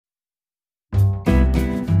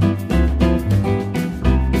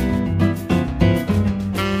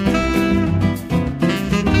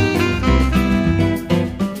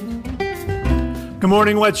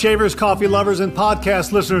morning, wet shavers, coffee lovers, and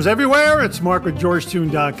podcast listeners everywhere. It's Mark with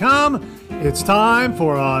GeorgeToon.com. It's time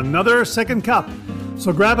for another second cup.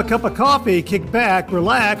 So grab a cup of coffee, kick back,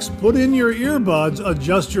 relax, put in your earbuds,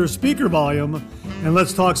 adjust your speaker volume, and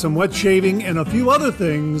let's talk some wet shaving and a few other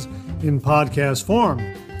things in podcast form.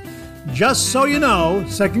 Just so you know,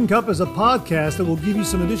 Second Cup is a podcast that will give you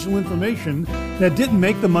some additional information that didn't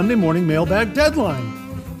make the Monday morning mailbag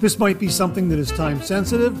deadline. This might be something that is time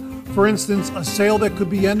sensitive. For instance, a sale that could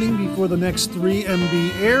be ending before the next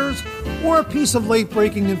 3MB airs, or a piece of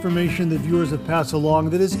late-breaking information that viewers have passed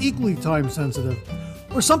along that is equally time-sensitive,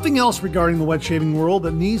 or something else regarding the wet shaving world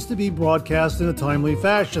that needs to be broadcast in a timely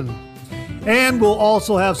fashion. And we'll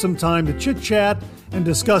also have some time to chit-chat and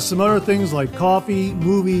discuss some other things like coffee,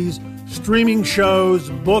 movies, streaming shows,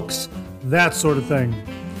 books, that sort of thing.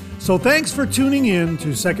 So thanks for tuning in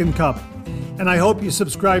to Second Cup, and I hope you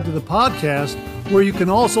subscribe to the podcast, where you can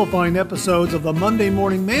also find episodes of the Monday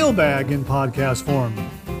Morning Mailbag in podcast form.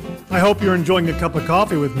 I hope you're enjoying a cup of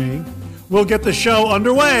coffee with me. We'll get the show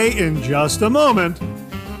underway in just a moment.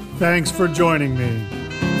 Thanks for joining me.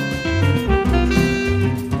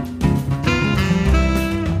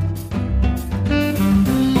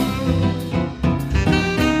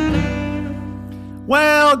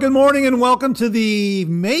 Well, good morning and welcome to the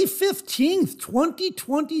May 15th,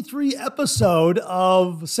 2023 episode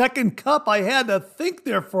of Second Cup. I had to think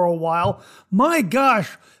there for a while. My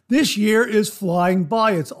gosh, this year is flying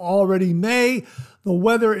by. It's already May. The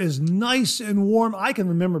weather is nice and warm. I can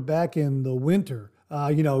remember back in the winter,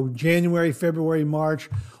 January, February, March.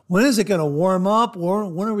 When is it going to warm up? Or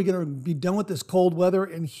when are we going to be done with this cold weather?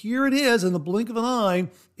 And here it is in the blink of an eye.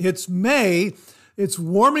 It's May. It's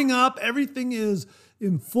warming up. Everything is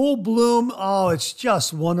in full bloom. Oh, it's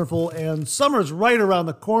just wonderful. And summer's right around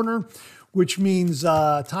the corner, which means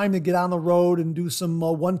time to get on the road and do some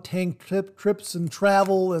one-tank trips and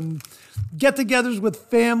travel and get-togethers with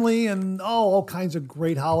family and all kinds of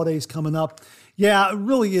great holidays coming up. Yeah, it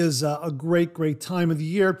really is a great, great time of the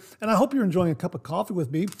year. And I hope you're enjoying a cup of coffee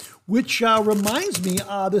with me, which reminds me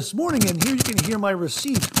this morning, and here you can hear my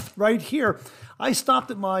receipt right here. I stopped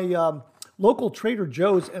at my local Trader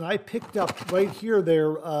Joe's, and I picked up right here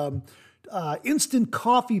their instant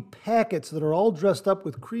coffee packets that are all dressed up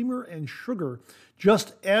with creamer and sugar.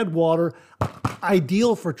 Just add water.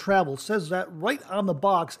 Ideal for travel. It says that right on the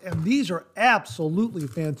box, and these are absolutely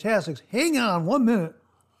fantastic. Hang on 1 minute.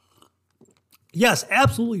 Yes,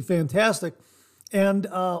 absolutely fantastic. And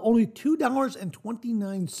only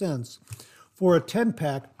 $2.29 for a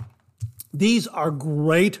 10-pack. These are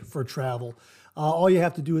great for travel. All you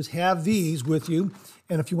have to do is have these with you,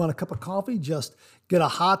 and if you want a cup of coffee, just get a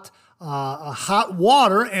hot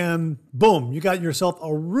water, and boom, you got yourself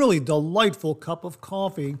a really delightful cup of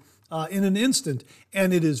coffee in an instant.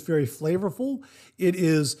 And it is very flavorful. It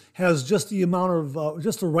has just the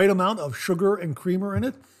right amount of sugar and creamer in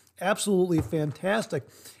it. Absolutely fantastic.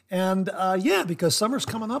 And because summer's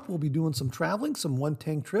coming up, we'll be doing some traveling, some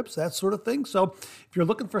one-tank trips, that sort of thing. So if you're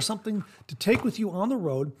looking for something to take with you on the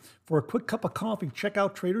road for a quick cup of coffee, check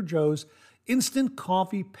out Trader Joe's instant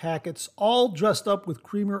coffee packets, all dressed up with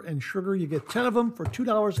creamer and sugar. You get 10 of them for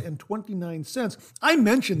 $2.29. I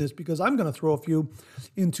mention this because I'm going to throw a few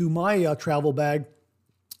into my travel bag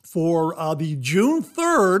for the June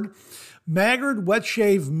 3rd Maggard Wet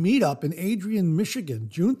Shave Meetup in Adrian, Michigan,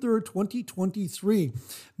 June 3rd, 2023.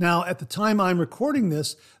 Now, at the time I'm recording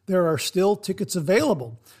this, there are still tickets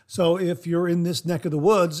available. So if you're in this neck of the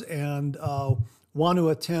woods and want to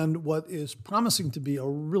attend what is promising to be a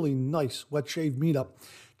really nice wet shave meetup,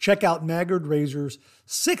 check out Maggard Razor's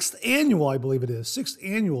 6th annual, I believe it is, 6th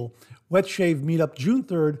annual Wet Shave Meetup, June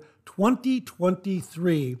 3rd,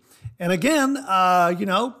 2023. And again,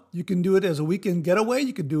 you can do it as a weekend getaway.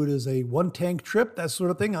 You could do it as a one-tank trip, that sort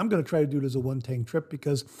of thing. I'm going to try to do it as a one-tank trip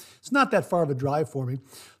because it's not that far of a drive for me.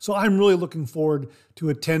 So I'm really looking forward to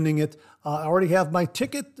attending it. I already have my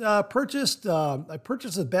ticket purchased. I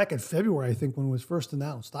purchased it back in February, I think, when it was first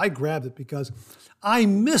announced. I grabbed it because I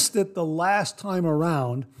missed it the last time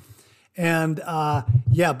around. And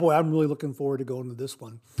I'm really looking forward to going to this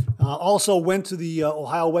one. Also went to the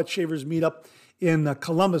Ohio Wet Shavers Meetup in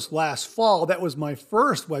Columbus last fall. That was my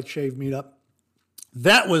first wet shave meetup.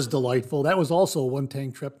 That was delightful. That was also a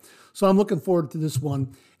one-tank trip. So I'm looking forward to this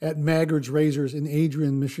one at Maggard's Razors in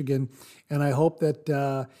Adrian, Michigan. And I hope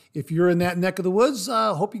that if you're in that neck of the woods,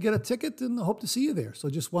 hope you get a ticket and hope to see you there. So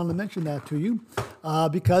just wanted to mention that to you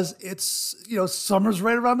because it's, summer's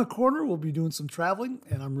right around the corner. We'll be doing some traveling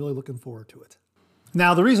and I'm really looking forward to it.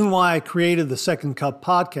 Now, the reason why I created the Second Cup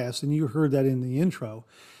podcast, and you heard that in the intro,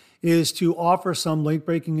 is to offer some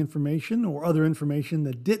late-breaking information or other information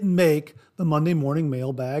that didn't make the Monday morning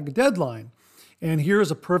mailbag deadline. And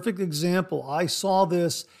here's a perfect example. I saw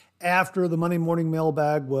this after the Monday morning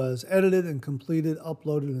mailbag was edited and completed,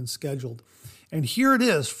 uploaded, and scheduled. And here it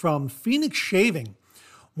is from Phoenix Shaving.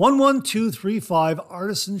 11235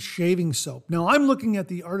 Artisan Shaving Soap. Now, I'm looking at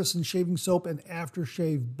the Artisan Shaving Soap and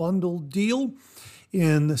Aftershave bundle deal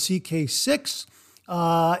in the CK6,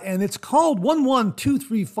 and it's called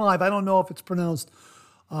 11235. I don't know if it's pronounced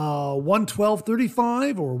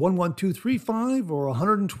 11235 or 11235 or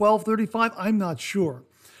 11235. I'm not sure,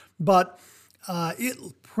 but it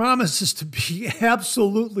promises to be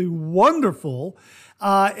absolutely wonderful.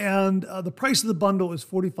 And the price of the bundle is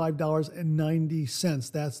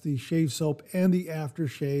 $45.90. That's the shave soap and the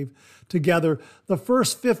aftershave together. The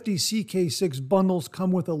first 50 CK6 bundles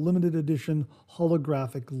come with a limited edition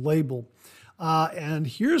holographic label. And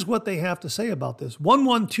here's what they have to say about this.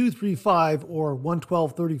 11235 or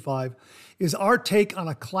 11235 is our take on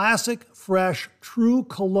a classic, fresh, true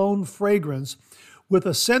cologne fragrance with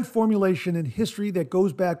a scent formulation and history that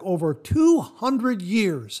goes back over 200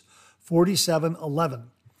 years. 4711.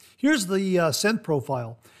 Here's the scent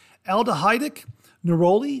profile. Aldehydic,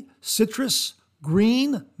 neroli, citrus,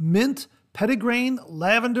 green, mint, petitgrain,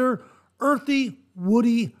 lavender, earthy,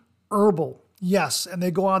 woody, herbal. Yes, and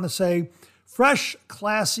they go on to say, fresh,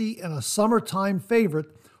 classy, and a summertime favorite,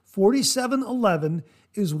 4711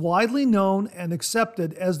 is widely known and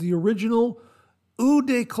accepted as the original Eau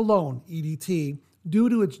de Cologne, EDT, due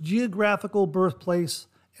to its geographical birthplace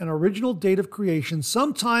and original date of creation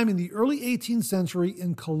sometime in the early 18th century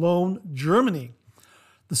in Cologne, Germany.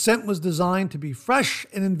 The scent was designed to be fresh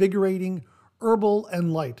and invigorating, herbal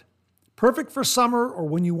and light. Perfect for summer or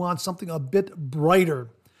when you want something a bit brighter.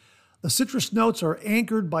 The citrus notes are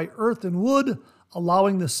anchored by earth and wood,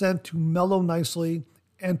 allowing the scent to mellow nicely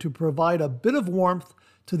and to provide a bit of warmth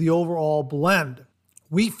to the overall blend.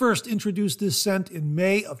 We first introduced this scent in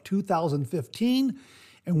May of 2015,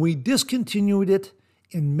 and we discontinued it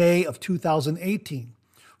in May of 2018.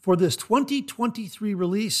 For this 2023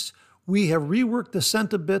 release, we have reworked the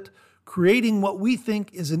scent a bit, creating what we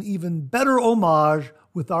think is an even better homage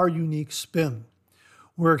with our unique spin.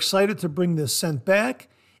 We're excited to bring this scent back,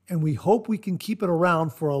 and we hope we can keep it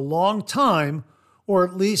around for a long time, or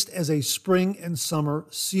at least as a spring and summer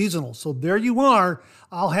seasonal. So there you are.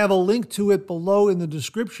 I'll have a link to it below in the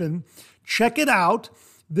description. Check it out.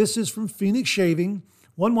 This is from Phoenix Shaving.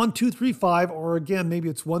 11235, or again, maybe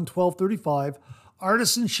it's 11235,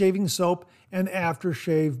 Artisan Shaving Soap and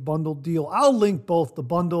Aftershave bundle deal. I'll link both the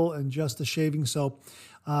bundle and just the shaving soap,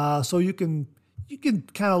 so you can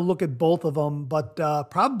kind of look at both of them, but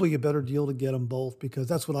probably a better deal to get them both because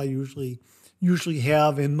that's what I usually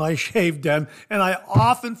have in my shave den, and I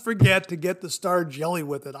often forget to get the Star Jelly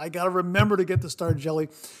with it. I got to remember to get the Star Jelly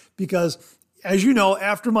because, as you know,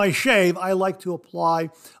 after my shave, I like to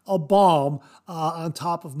apply a balm on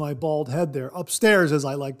top of my bald head there, upstairs, as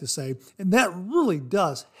I like to say. And that really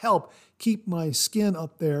does help keep my skin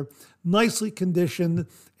up there nicely conditioned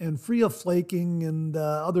and free of flaking and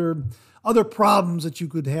other problems that you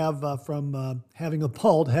could have from having a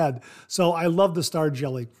bald head. So I love the Star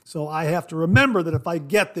Jelly. So I have to remember that if I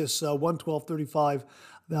get this 11235,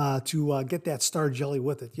 to get that Star Jelly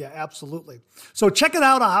with it. Yeah, absolutely. So check it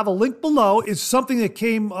out. I'll have a link below. It's something that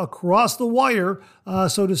came across the wire,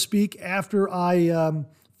 so to speak, after I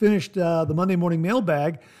finished the Monday morning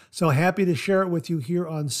mailbag. So happy to share it with you here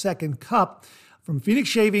on Second Cup. From Phoenix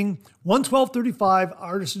Shaving, 11235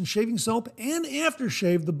 Artisan Shaving Soap and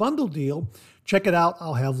Aftershave, the bundle deal. Check it out.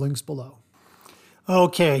 I'll have links below.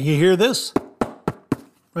 Okay, you hear this?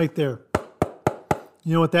 Right there.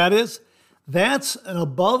 You know what that is? That's an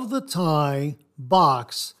above-the-tie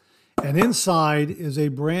box, and inside is a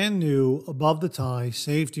brand new above-the-tie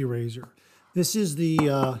safety razor. This is the,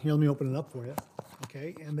 here, let me open it up for you.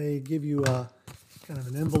 Okay, and they give you a kind of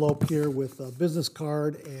an envelope here with a business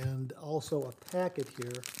card and also a packet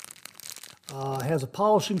here. It has a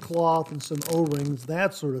polishing cloth and some O-rings,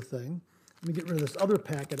 that sort of thing. Let me get rid of this other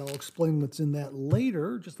packet. I'll explain what's in that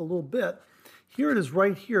later, just a little bit. Here it is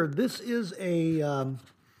right here. This is an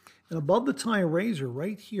above-the-tie razor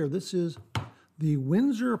right here. This is the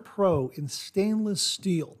Windsor Pro in stainless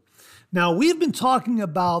steel. Now, we've been talking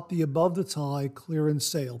about the above-the-tie clearance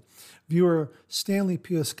sale. Viewer Stanley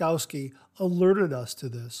Piaskowski alerted us to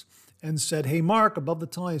this and said, hey, Mark, Above the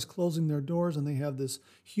Tie is closing their doors and they have this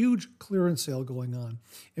huge clearance sale going on.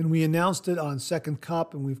 And we announced it on Second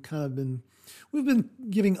Cup, and we've been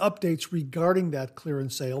giving updates regarding that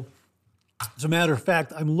clearance sale. As a matter of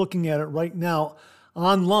fact, I'm looking at it right now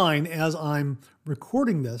online as I'm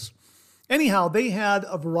recording this. Anyhow, they had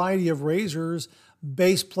a variety of razors,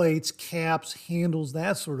 base plates, caps, handles,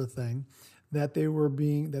 that sort of thing that they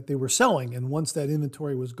were selling. And once that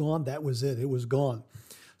inventory was gone, that was it. It was gone.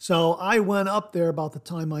 So I went up there about the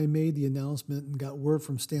time I made the announcement and got word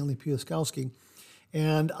from Stanley Piaskowski.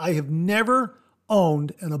 And I have never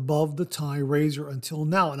owned an above the tie razor until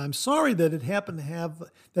now. And I'm sorry that it happened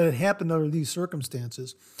under these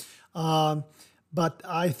circumstances. But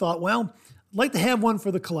I thought, well, I'd like to have one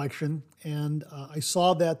for the collection. And I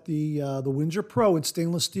saw that the Windsor Pro in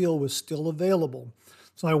stainless steel was still available.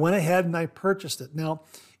 So I went ahead and I purchased it. Now,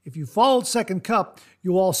 if you followed Second Cup,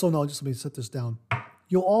 you'll also know, just let me set this down.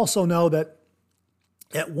 You'll also know that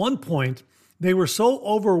at one point, they were so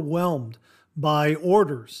overwhelmed by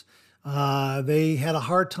orders. They had a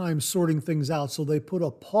hard time sorting things out. So they put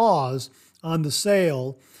a pause on the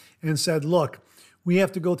sale and said, look, we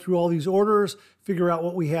have to go through all these orders, figure out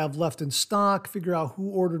what we have left in stock, figure out who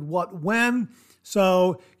ordered what when.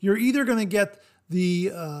 So you're either going to get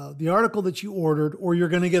the article that you ordered or you're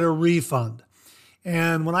going to get a refund.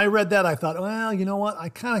 And when I read that, I thought, well, you know what? I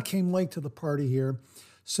kind of came late to the party here.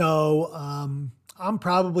 So I'm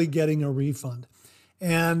probably getting a refund.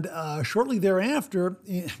 And shortly thereafter,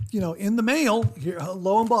 in the mail, here,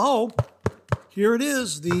 lo and behold, here it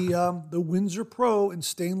is, the Windsor Pro in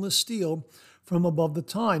stainless steel from Above the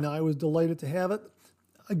Tie. Now, I was delighted to have it.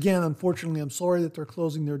 Again, unfortunately, I'm sorry that they're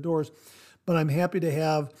closing their doors, but I'm happy to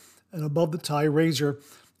have an Above the Tie razor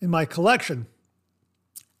in my collection.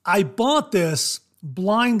 I bought this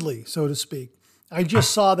blindly, so to speak. I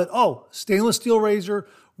just saw that, stainless steel razor,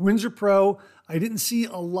 Windsor Pro. I didn't see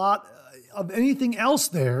a lot of anything else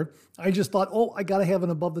there. I just thought, I got to have an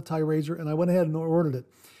Above the Tie razor, and I went ahead and ordered it.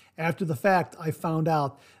 After the fact, I found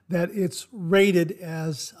out that it's rated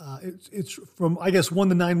as, it's from, I guess, 1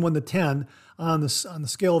 to 9, 1 to 10 on the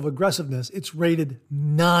scale of aggressiveness. It's rated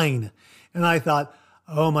 9. And I thought,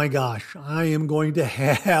 oh my gosh, I am going to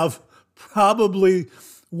have probably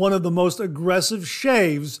one of the most aggressive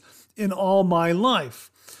shaves in all my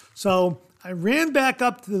life. So I ran back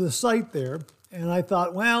up to the site there and I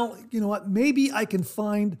thought, well, you know what, maybe I can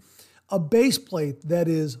find a base plate that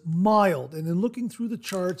is mild. And in looking through the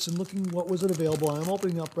charts and looking what was it available, I'm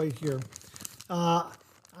opening up right here,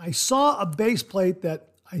 I saw a base plate that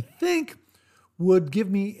I think would give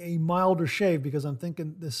me a milder shave because I'm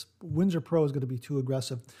thinking this Windsor Pro is going to be too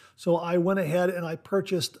aggressive. So I went ahead and I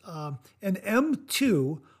purchased an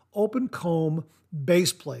M2 open comb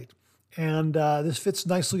base plate. And this fits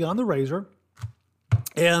nicely on the razor.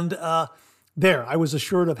 And there, I was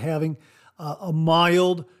assured of having a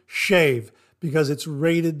mild shave because it's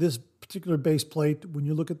rated, this particular base plate, when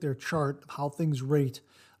you look at their chart, how things rate,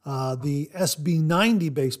 the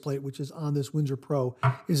SB90 base plate, which is on this Windsor Pro,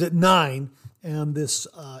 is at 9, and this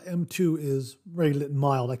M2 is rated at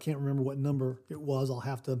mild. I can't remember what number it was. I'll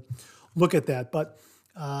have to look at that, but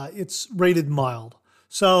it's rated mild.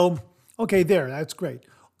 So, okay, there, that's great.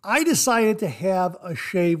 I decided to have a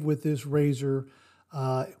shave with this razor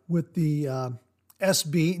with the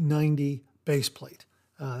SB90 base plate.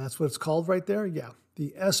 That's what it's called right there. Yeah,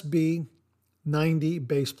 the SB90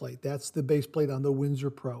 base plate. That's the base plate on the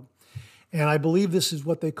Windsor Pro. And I believe this is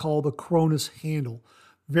what they call the Cronus handle.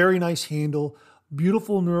 Very nice handle,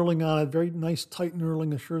 beautiful knurling on it, very nice tight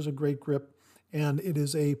knurling, assures a great grip. And it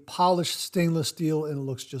is a polished stainless steel and it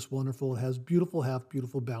looks just wonderful. It has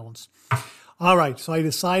beautiful balance. All right, so I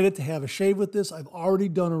decided to have a shave with this. I've already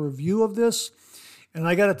done a review of this. And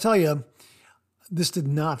I got to tell you, this did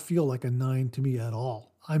not feel like a 9 to me at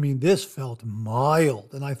all. I mean, this felt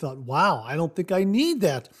mild. And I thought, wow, I don't think I need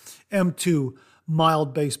that M2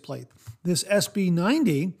 mild base plate. This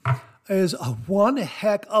SB90 is one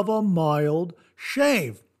heck of a mild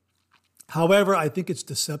shave. However, I think it's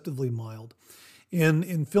deceptively mild.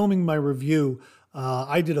 In filming my review,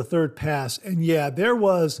 I did a third pass. And yeah, there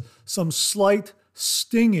was some slight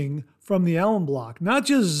stinging from the alum block. Not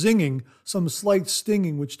just zinging, some slight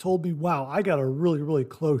stinging, which told me, wow, I got a really, really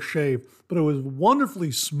close shave. But it was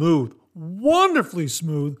wonderfully smooth,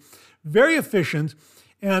 very efficient.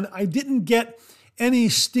 And I didn't get any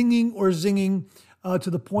stinging or zinging to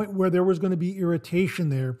the point where there was going to be irritation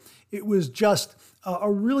there. It was just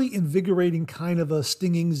a really invigorating kind of a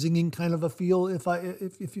stinging, zinging kind of a feel,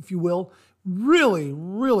 if you will. Really,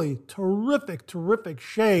 really terrific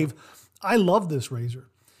shave. I love this razor.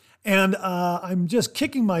 And I'm just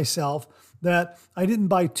kicking myself that I didn't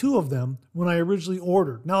buy 2 of them when I originally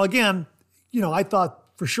ordered. Now, again, I thought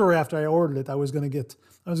for sure after I ordered it, I was going to get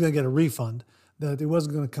a refund, that it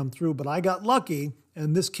wasn't going to come through. But I got lucky,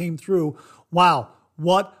 and this came through. Wow,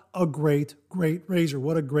 what a great razor!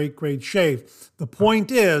 What a great shave. The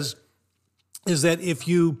point is that if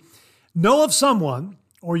you know of someone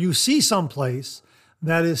or you see someplace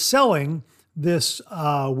that is selling this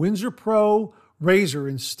Windsor Pro razor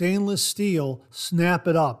in stainless steel, snap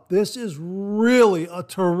it up. This is really a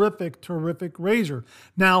terrific, terrific razor.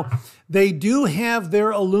 Now, they do have their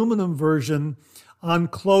aluminum version on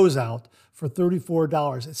closeout for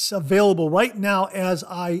 $34. It's available right now as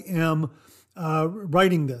I am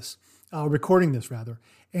recording this rather.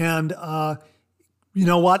 And you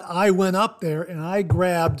know what? I went up there and I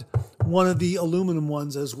grabbed one of the aluminum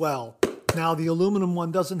ones as well. Now, the aluminum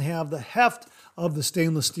one doesn't have the heft of the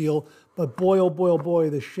stainless steel, but boy, oh boy, oh boy,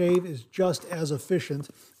 the shave is just as efficient.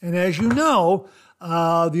 And as you know,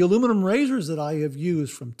 the aluminum razors that I have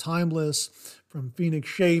used from Timeless, from Phoenix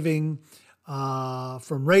Shaving,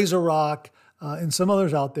 from Razor Rock, and some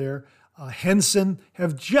others out there, Henson,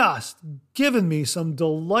 have just given me some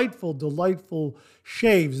delightful, delightful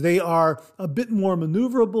shaves. They are a bit more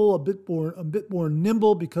maneuverable, a bit more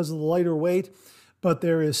nimble because of the lighter weight, but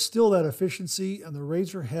there is still that efficiency, and the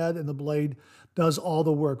razor head and the blade does all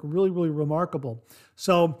the work. Really, really remarkable.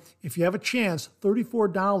 So if you have a chance,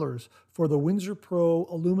 $34 for the Windsor Pro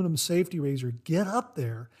aluminum safety razor, get up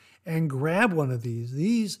there and grab one of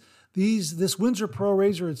these. This Windsor Pro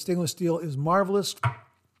razor in stainless steel is marvelous.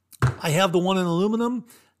 I have the one in aluminum.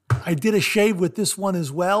 I did a shave with this one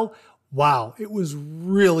as well. Wow, it was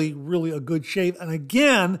really, really a good shave. And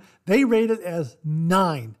again, they rate it as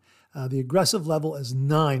 9. The aggressive level is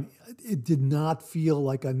 9. It did not feel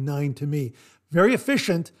like a 9 to me. Very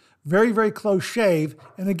efficient, very, very close shave.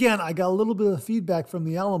 And again, I got a little bit of feedback from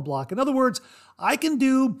the Allen Block. In other words, I can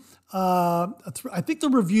do, I think the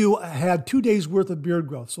review had 2 days worth of beard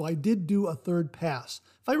growth. So I did do a third pass.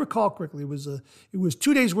 If I recall correctly, it was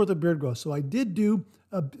 2 days worth of beard growth. So I did do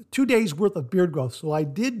 2 days worth of beard growth. So I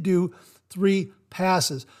did do 3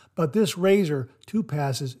 passes. But this razor, 2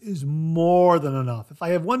 passes is more than enough. If I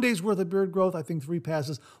have 1 day's worth of beard growth, I think 3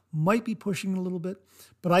 passes might be pushing a little bit.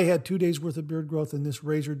 But I had 2 days worth of beard growth, and this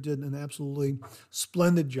razor did an absolutely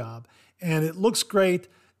splendid job. And it looks great.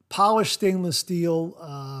 Polished stainless steel,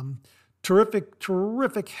 terrific,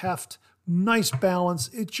 terrific heft, nice balance.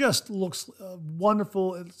 It just looks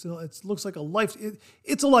wonderful. It looks like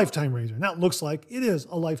it's a lifetime razor. Not looks like, it is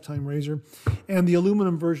a lifetime razor. And the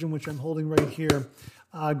aluminum version, which I'm holding right here,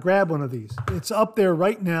 grab one of these. It's up there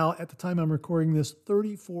right now at the time I'm recording this,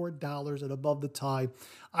 $34 at Above the Tie.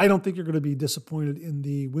 I don't think you're going to be disappointed in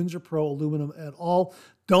the Windsor Pro aluminum at all.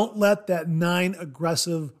 Don't let that 9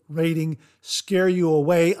 aggressive rating scare you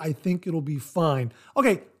away. I think it'll be fine.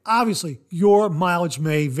 Okay, obviously, your mileage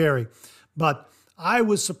may vary, but I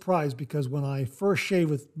was surprised because when I first shaved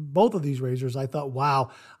with both of these razors, I thought,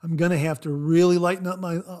 wow, I'm going to have to really lighten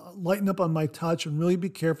up on my touch and really be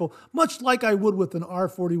careful, much like I would with an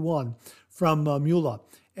R41 from Müller.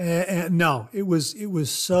 And no, it was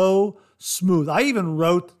so smooth. I even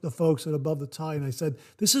wrote the folks at Above the Tie and I said,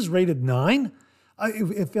 this is rated 9?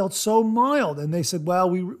 It felt so mild. And they said, well,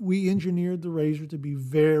 we engineered the razor to be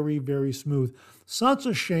very, very smooth. Such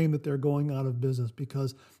a shame that they're going out of business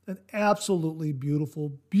because an absolutely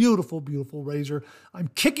beautiful, beautiful, beautiful razor. I'm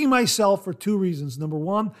kicking myself for 2 reasons. Number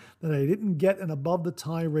one, that I didn't get an Above the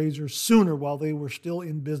Tie razor sooner while they were still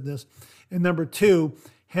in business. And number 2,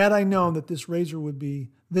 had I known that this razor would be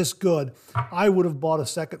this good, I would have bought a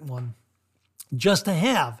second one just to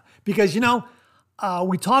have. Because,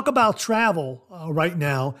 we talk about travel right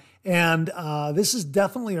now, and this is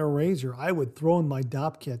definitely a razor I would throw in my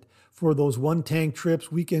DOP kit for those one-tank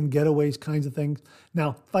trips, weekend getaways, kinds of things.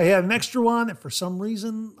 Now, if I had an extra one, if for some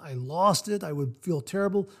reason I lost it, I would feel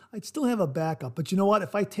terrible. I'd still have a backup. But you know what?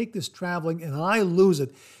 If I take this traveling and I lose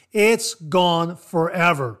it, it's gone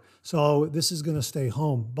forever. So this is going to stay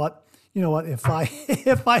home. But you know what? If I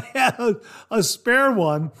had a spare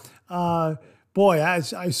one, boy, I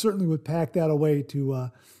certainly would pack that away to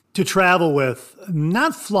travel with.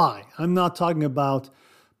 Not fly. I'm not talking about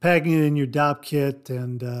packing it in your DOP kit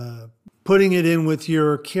and putting it in with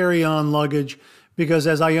your carry-on luggage, because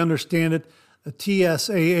as I understand it, a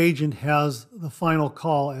TSA agent has the final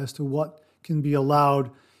call as to what can be allowed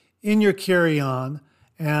in your carry-on.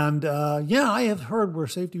 And I have heard where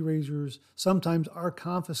safety razors sometimes are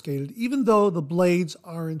confiscated, even though the blades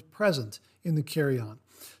aren't present in the carry-on.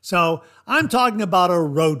 So I'm talking about a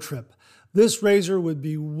road trip. This razor would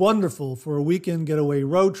be wonderful for a weekend getaway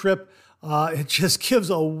road trip. It just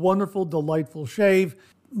gives a wonderful, delightful shave.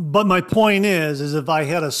 But my point is if I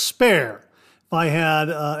had a spare, if I had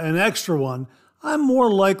an extra one, I'm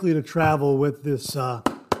more likely to travel with this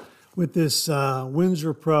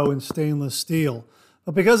Windsor Pro in stainless steel.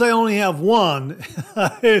 But because I only have one,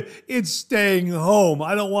 it's staying home.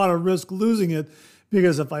 I don't want to risk losing it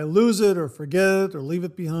because if I lose it or forget it or leave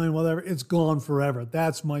it behind, whatever, it's gone forever.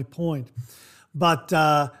 That's my point. But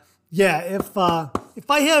yeah, if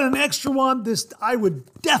I had an extra one, I would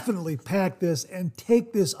definitely pack this and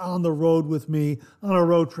take this on the road with me on a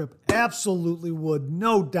road trip. Absolutely would,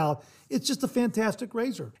 no doubt. It's just a fantastic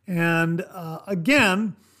razor. And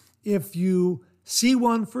again, if you see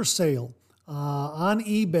one for sale on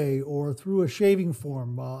eBay or through a shaving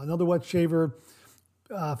forum, another wet shaver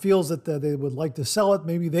feels that they would like to sell it.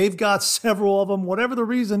 Maybe they've got several of them, whatever the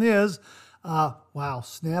reason is. Wow,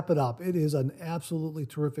 snap it up. It is an absolutely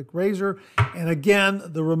terrific razor. And again,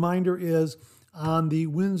 the reminder is on the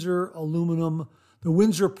Windsor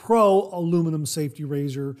Pro aluminum safety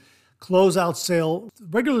razor closeout sale,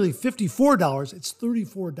 regularly $54. It's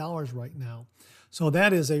 $34 right now. So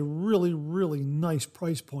that is a really, really nice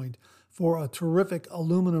price point for a terrific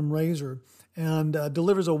aluminum razor, and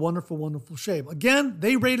delivers a wonderful, wonderful shave. Again,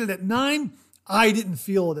 they rated at 9. I didn't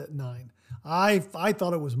feel it at 9. I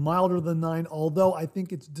thought it was milder than 9, although I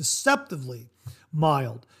think it's deceptively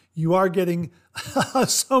mild. You are getting a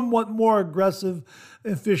somewhat more aggressive,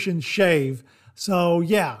 efficient shave. So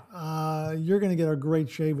yeah, you're going to get a great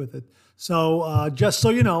shave with it. So just so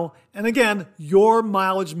you know, and again, your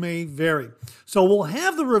mileage may vary. So we'll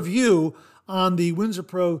have the review on the Windsor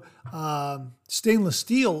Pro stainless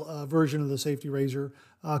steel version of the safety razor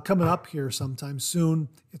coming up here sometime soon.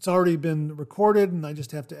 It's already been recorded, and I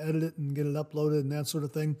just have to edit it and get it uploaded and that sort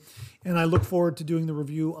of thing. And I look forward to doing the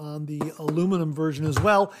review on the aluminum version as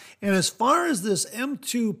well. And as far as this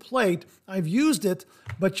M2 plate, I've used it,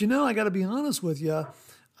 but I got to be honest with you,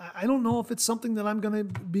 I don't know if it's something that I'm going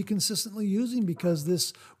to be consistently using, because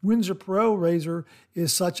this Windsor Pro razor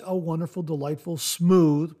is such a wonderful, delightful,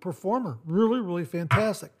 smooth performer. Really, really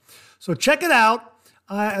fantastic. So check it out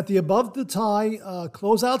at the Above the Tie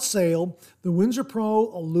closeout sale, the Windsor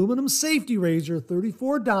Pro aluminum safety razor,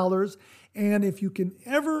 $34. And if you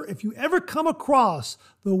ever come across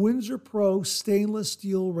the Windsor Pro stainless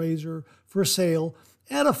steel razor for sale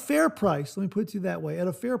at a fair price, let me put it to you that way, at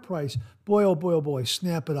a fair price, boy, oh boy, oh boy,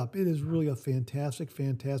 snap it up. It is really a fantastic,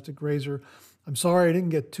 fantastic razor. I'm sorry I didn't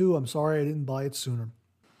get 2. I'm sorry I didn't buy it sooner.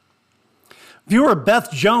 Viewer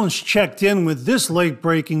Beth Jones checked in with this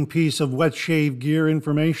late-breaking piece of wet shave gear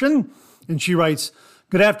information, and she writes,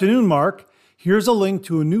 "Good afternoon, Mark. Here's a link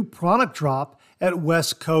to a new product drop at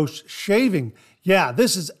West Coast Shaving." Yeah,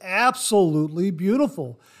 this is absolutely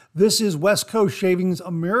beautiful. This is West Coast Shaving's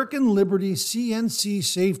American Liberty CNC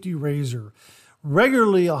safety razor.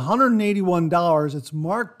 Regularly $181, it's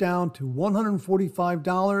marked down to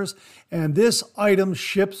 $145, and this item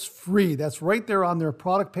ships free. That's right there on their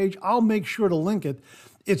product page. I'll make sure to link it.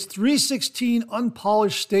 It's 316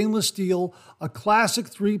 unpolished stainless steel, a classic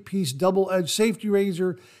 3-piece double-edged safety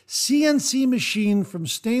razor, CNC machine from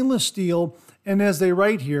stainless steel, and as they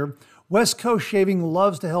write here, West Coast Shaving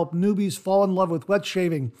loves to help newbies fall in love with wet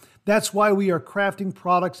shaving. That's why we are crafting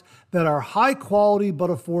products that are high quality but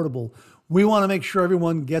affordable. We want to make sure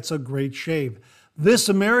everyone gets a great shave. This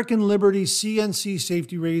American Liberty CNC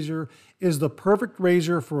safety razor is the perfect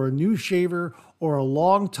razor for a new shaver or a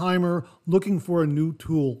long timer looking for a new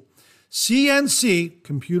tool. CNC,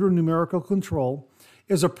 computer numerical control,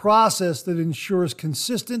 is a process that ensures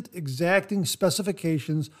consistent, exacting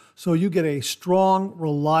specifications so you get a strong,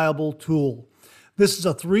 reliable tool. This is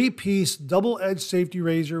a 3-piece double-edged safety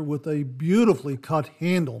razor with a beautifully cut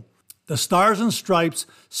handle. The stars and stripes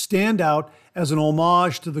stand out as an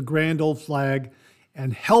homage to the grand old flag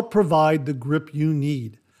and help provide the grip you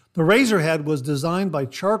need. The razor head was designed by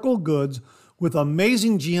Charcoal Goods with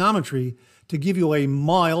amazing geometry to give you a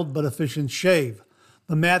mild but efficient shave.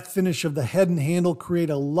 The matte finish of the head and handle create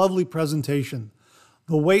a lovely presentation.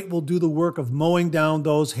 The weight will do the work of mowing down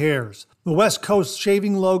those hairs. The West Coast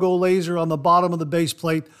Shaving logo laser on the bottom of the base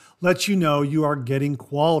plate lets you know you are getting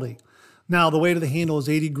quality. Now, the weight of the handle is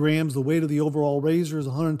 80 grams. The weight of the overall razor is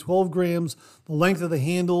 112 grams. The length of the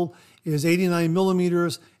handle is 89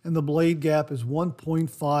 millimeters, and the blade gap is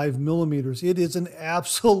 1.5 millimeters. It is an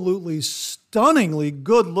absolutely stunningly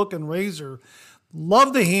good-looking razor.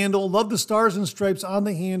 Love the handle. Love the stars and stripes on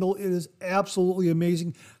the handle. It is absolutely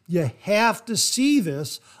amazing. You have to see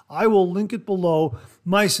this. I will link it below.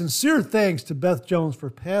 My sincere thanks to Beth Jones for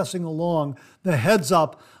passing along the heads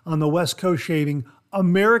up on the West Coast Shaving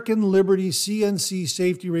American Liberty CNC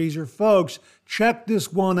safety razor. Folks, check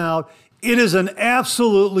this one out. It is an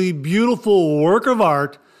absolutely beautiful work of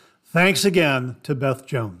art. Thanks again to Beth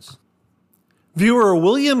Jones. Viewer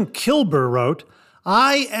William Kilber wrote,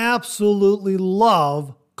 "I absolutely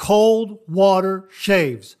love cold water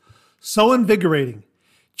shaves. So invigorating.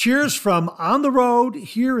 Cheers from on the road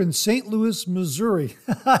here in St. Louis, Missouri.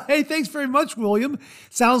 Hey, thanks very much, William.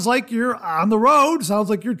 Sounds like you're on the road. Sounds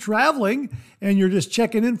like you're traveling and you're just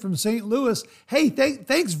checking in from St. Louis. Hey,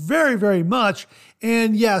 thanks very, very much.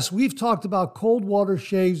 And yes, we've talked about cold water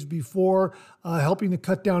shaves before, helping to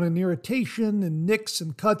cut down on irritation and nicks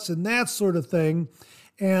and cuts and that sort of thing.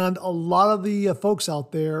 And a lot of the folks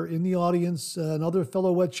out there in the audience and other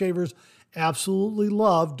fellow wet shavers absolutely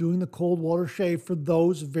love doing the cold water shave for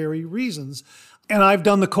those very reasons. And I've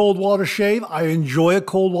done the cold water shave. I enjoy a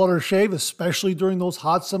cold water shave, especially during those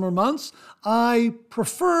hot summer months. I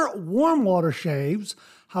prefer warm water shaves.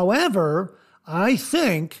 However, I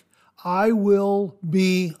think I will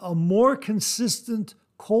be a more consistent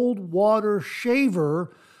cold water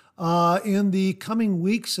shaver in the coming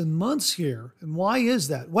weeks and months here. And why is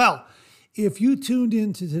that? Well, if you tuned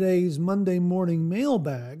into today's Monday morning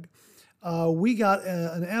mailbag, we got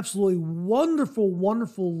an absolutely wonderful,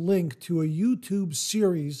 wonderful link to a YouTube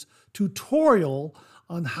series tutorial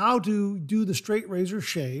on how to do the straight razor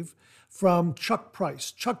shave from Chuck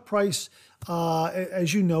Price. Chuck Price,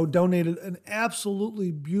 as you know, donated an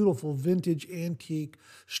absolutely beautiful vintage antique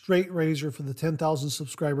straight razor for the 10,000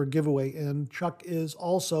 subscriber giveaway. And Chuck is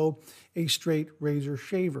also a straight razor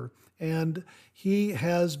shaver. And he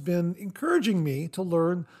has been encouraging me to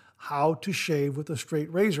learn how to shave with a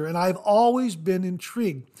straight razor. And I've always been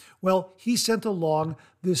intrigued. Well, he sent along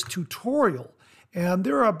this tutorial, and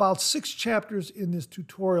there are about 6 chapters in this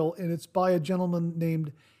tutorial, and it's by a gentleman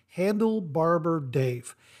named Handle Barber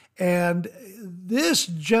Dave. And this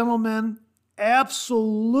gentleman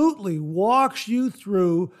absolutely walks you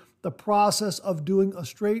through the process of doing a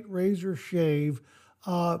straight razor shave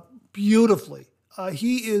beautifully.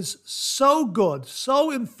 He is so good,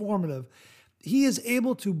 so informative. He is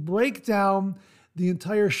able to break down the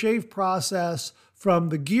entire shave process from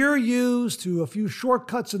the gear used to a few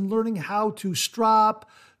shortcuts in learning how to strop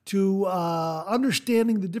to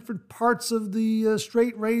understanding the different parts of the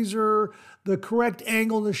straight razor, the correct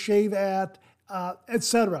angle to shave at,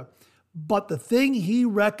 etc. But the thing he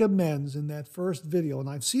recommends in that first video, and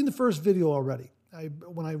I've seen the first video already.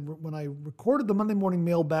 When I recorded the Monday morning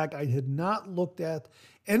mailbag, I had not looked at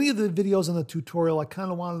any of the videos in the tutorial. I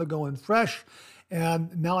kind of wanted to go in fresh,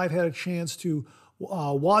 and now I've had a chance to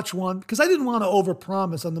watch one because I didn't want to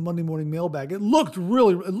overpromise on the Monday morning mailbag. It looked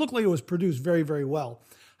like it was produced very, very well.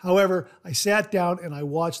 However, I sat down and I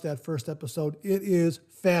watched that first episode. It is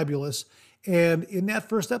fabulous, and in that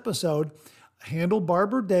first episode, Handle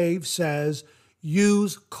Barber Dave says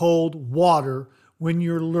use cold water when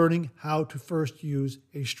you're learning how to first use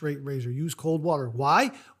a straight razor. Use cold water.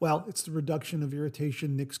 Why? Well, it's the reduction of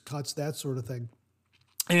irritation, nicks, cuts, that sort of thing.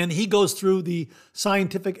 And he goes through the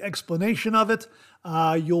scientific explanation of it.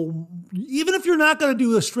 Even if you're not going to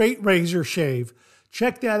do a straight razor shave,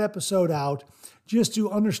 check that episode out just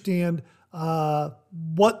to understand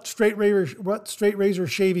what straight razor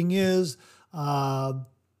shaving is,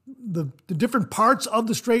 the different parts of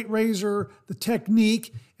the straight razor, the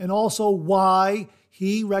technique, and also why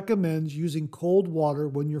he recommends using cold water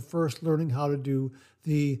when you're first learning how to do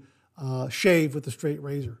the shave with the straight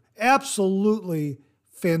razor. Absolutely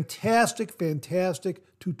fantastic, fantastic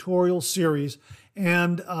tutorial series.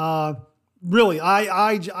 And really,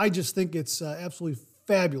 I just think it's absolutely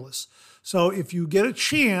fabulous. So if you get a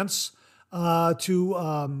chance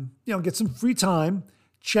to get some free time,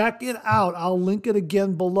 check it out. I'll link it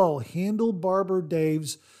again below. Handle Barber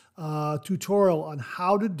Dave's tutorial on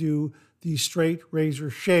how to do the straight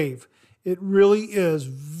razor shave. It really is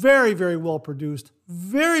very, very well produced,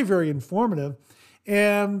 very, very informative,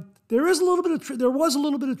 and there was a little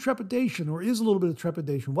bit of trepidation, or is a little bit of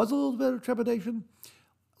trepidation. Was a little bit of trepidation?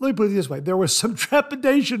 Let me put it this way: there was some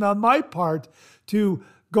trepidation on my part to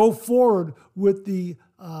go forward with the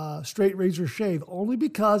straight razor shave, only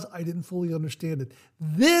because I didn't fully understand it.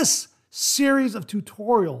 This series of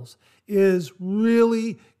tutorials is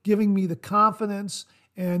really giving me the confidence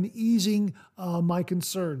and easing my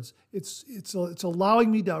concerns. It's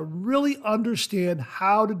allowing me to really understand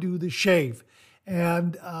how to do the shave.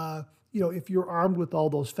 And if you're armed with all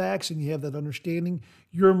those facts and you have that understanding,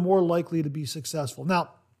 you're more likely to be successful.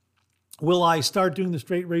 Now, will I start doing the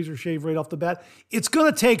straight razor shave right off the bat? It's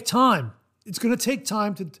going to take time. It's going to take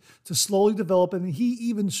time to slowly develop, and he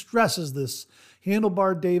even stresses this.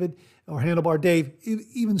 Handlebar Dave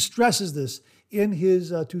even stresses this in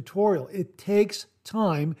his tutorial. It takes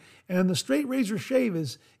time, and the straight razor shave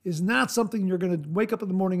is not something you're going to wake up in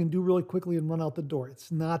the morning and do really quickly and run out the door.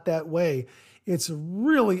 It's not that way. It's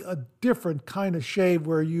really a different kind of shave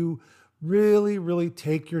where you really, really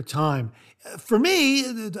take your time. For me,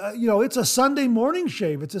 it's a Sunday morning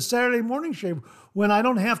shave. It's a Saturday morning shave when I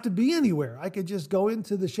don't have to be anywhere. I could just go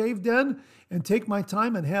into the shave den and take my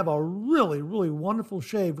time and have a really, really wonderful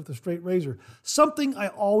shave with a straight razor. Something I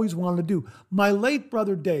always wanted to do. My late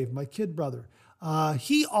brother Dave, my kid brother,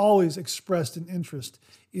 he always expressed an interest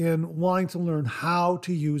in wanting to learn how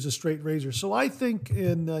to use a straight razor. So I think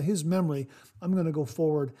in his memory, I'm going to go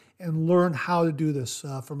forward and learn how to do this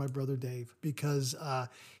for my brother Dave, because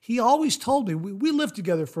he always told me, we lived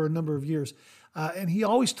together for a number of years, and he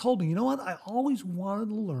always told me, you know what, I always wanted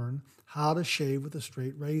to learn how to shave with a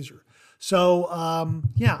straight razor. So,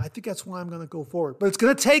 I think that's why I'm going to go forward. But it's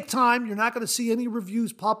going to take time. You're not going to see any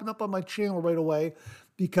reviews popping up on my channel right away,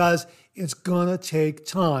 because it's going to take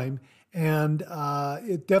time. And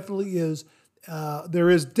it definitely is. There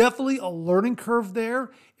is definitely a learning curve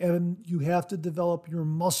there, and you have to develop your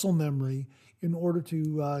muscle memory in order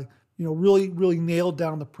to, really, really nail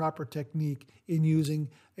down the proper technique in using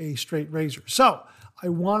a straight razor. So I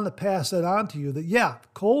wanted to pass that on to you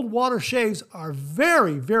that, cold water shaves are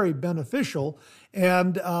very, very beneficial.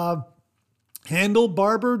 And Handle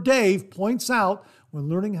Barber Dave points out, when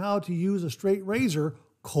learning how to use a straight razor,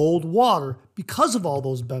 cold water, because of all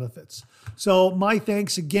those benefits. So my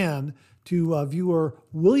thanks again to viewer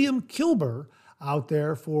William Kilber out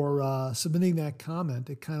there for submitting that comment.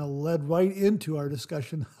 It kind of led right into our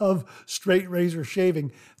discussion of straight razor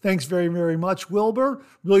shaving. Thanks very, very much, Wilbur.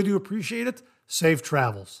 Really do appreciate it. Safe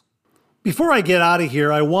travels. Before I get out of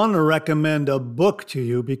here, I want to recommend a book to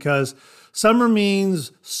you, because summer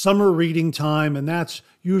means summer reading time, and that's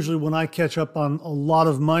usually when I catch up on a lot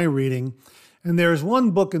of my reading. And there's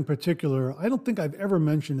one book in particular, I don't think I've ever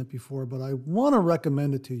mentioned it before, but I want to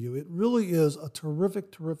recommend it to you. It really is a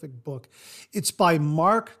terrific, terrific book. It's by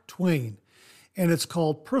Mark Twain, and it's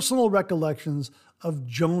called Personal Recollections of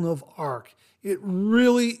Joan of Arc. It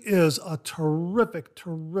really is a terrific,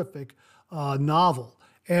 terrific novel.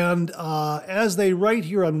 And as they write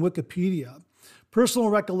here on Wikipedia, Personal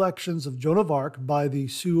Recollections of Joan of Arc by the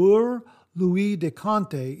Sieur Louis de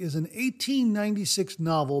Conte is an 1896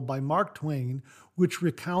 novel by Mark Twain, which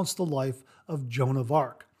recounts the life of Joan of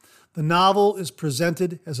Arc. The novel is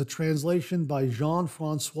presented as a translation by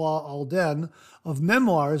Jean-François Alden of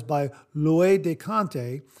memoirs by Louis de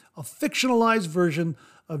Conte, a fictionalized version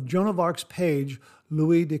of Joan of Arc's page,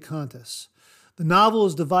 Louis de Contes. The novel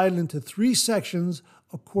is divided into 3 sections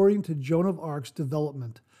according to Joan of Arc's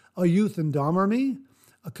development: a youth in Domremy,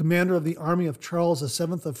 a commander of the army of Charles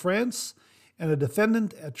VII of France, and a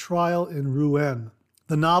defendant at trial in Rouen.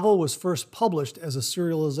 The novel was first published as a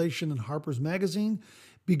serialization in Harper's Magazine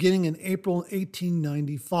beginning in April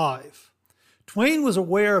 1895. Twain was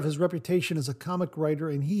aware of his reputation as a comic writer,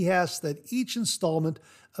 and he asked that each installment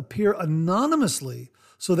appear anonymously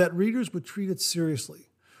so that readers would treat it seriously.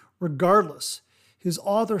 Regardless, his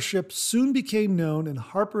authorship soon became known, and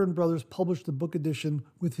Harper & Brothers published the book edition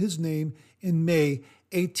with his name in May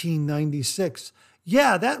 1896.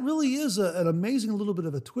 Yeah, that really is an amazing little bit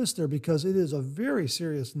of a twist there, because it is a very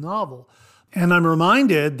serious novel. And I'm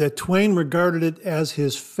reminded that Twain regarded it as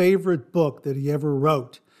his favorite book that he ever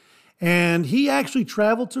wrote. And he actually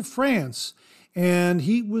traveled to France, and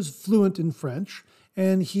he was fluent in French,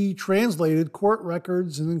 and he translated court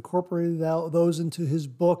records and incorporated those into his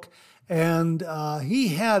book. And he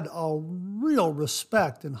had a real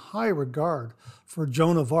respect and high regard for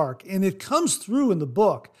Joan of Arc. And it comes through in the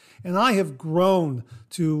book. And I have grown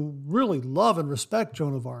to really love and respect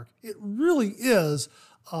Joan of Arc. It really is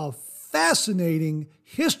a fascinating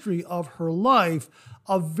history of her life,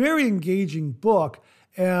 a very engaging book,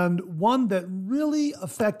 and one that really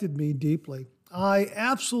affected me deeply. I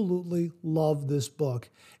absolutely love this book,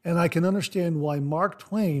 and I can understand why Mark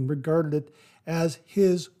Twain regarded it as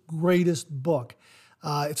his greatest book.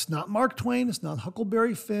 It's not Mark Twain, it's not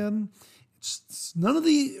Huckleberry Finn, it's none of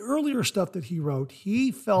the earlier stuff that he wrote.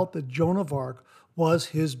 He felt that Joan of Arc was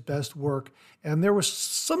his best work, and there was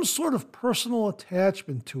some sort of personal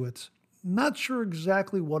attachment to it. Not sure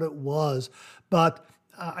exactly what it was, but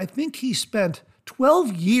I think he spent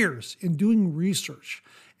 12 years in doing research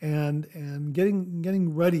and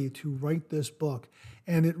getting ready to write this book.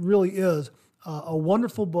 And it really is a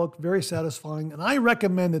wonderful book, very satisfying, and I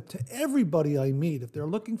recommend it to everybody I meet. If they're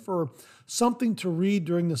looking for something to read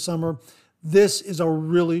during the summer, this is a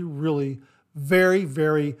really, really very,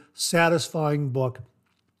 very satisfying book.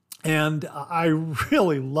 And I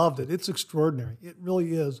really loved it. It's extraordinary. It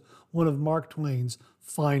really is one of Mark Twain's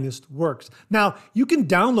finest works. Now, you can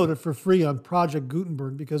download it for free on Project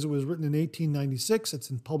Gutenberg because it was written in 1896. It's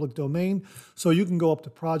in public domain. So you can go up to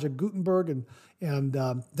Project Gutenberg and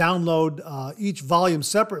download each volume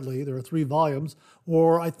separately. There are 3 volumes.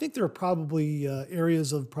 Or I think there are probably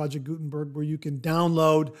areas of Project Gutenberg where you can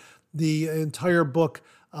download the entire book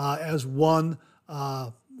as one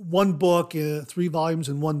book, 3 volumes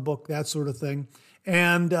in one book, that sort of thing.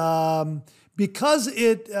 And because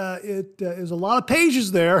it is a lot of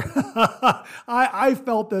pages there, I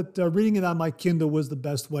felt that reading it on my Kindle was the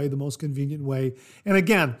best way, the most convenient way. And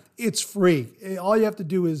again, it's free. All you have to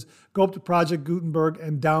do is go up to Project Gutenberg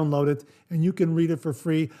and download it, and you can read it for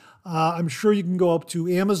free. I'm sure you can go up to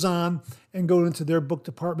Amazon and go into their book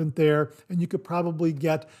department there, and you could probably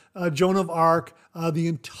get Joan of Arc, the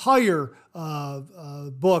entire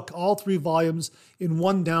book, all 3 volumes in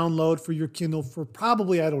one download for your Kindle for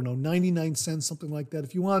probably, 99 cents, something like that.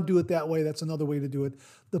 If you want to do it that way, that's another way to do it.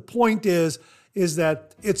 The point is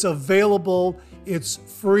that it's available, it's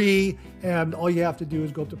free, and all you have to do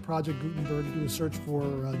is go up to Project Gutenberg, do a search for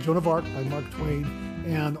Joan of Arc by Mark Twain,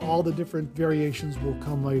 and all the different variations will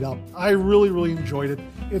come right up. I really, really enjoyed it.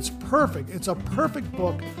 It's perfect. It's a perfect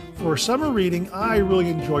book for summer reading. I really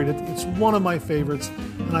enjoyed it. It's one of my favorites,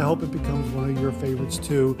 and I hope it becomes one of your favorites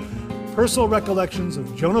too. Personal Recollections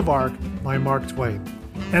of Joan of Arc by Mark Twain.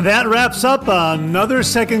 And that wraps up another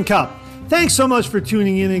Second Cup. Thanks so much for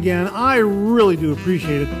tuning in again. I really do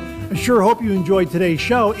appreciate it. I sure hope you enjoyed today's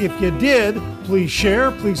show. If you did, please share,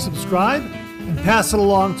 please subscribe, and pass it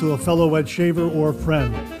along to a fellow wet shaver or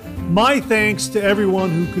friend. My thanks to everyone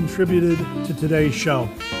who contributed to today's show.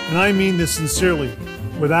 And I mean this sincerely.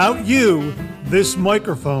 Without you, this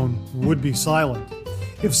microphone would be silent.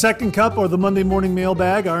 If Second Cup or the Monday Morning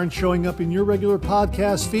Mailbag aren't showing up in your regular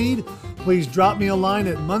podcast feed, please drop me a line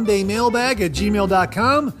at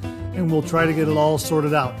mondaymailbag@gmail.com, and we'll try to get it all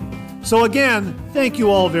sorted out. So again, thank you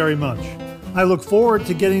all very much. I look forward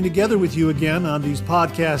to getting together with you again on these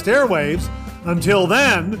podcast airwaves. Until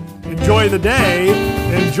then, enjoy the day,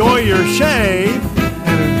 enjoy your shave,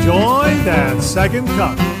 and enjoy that second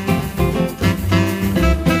cup.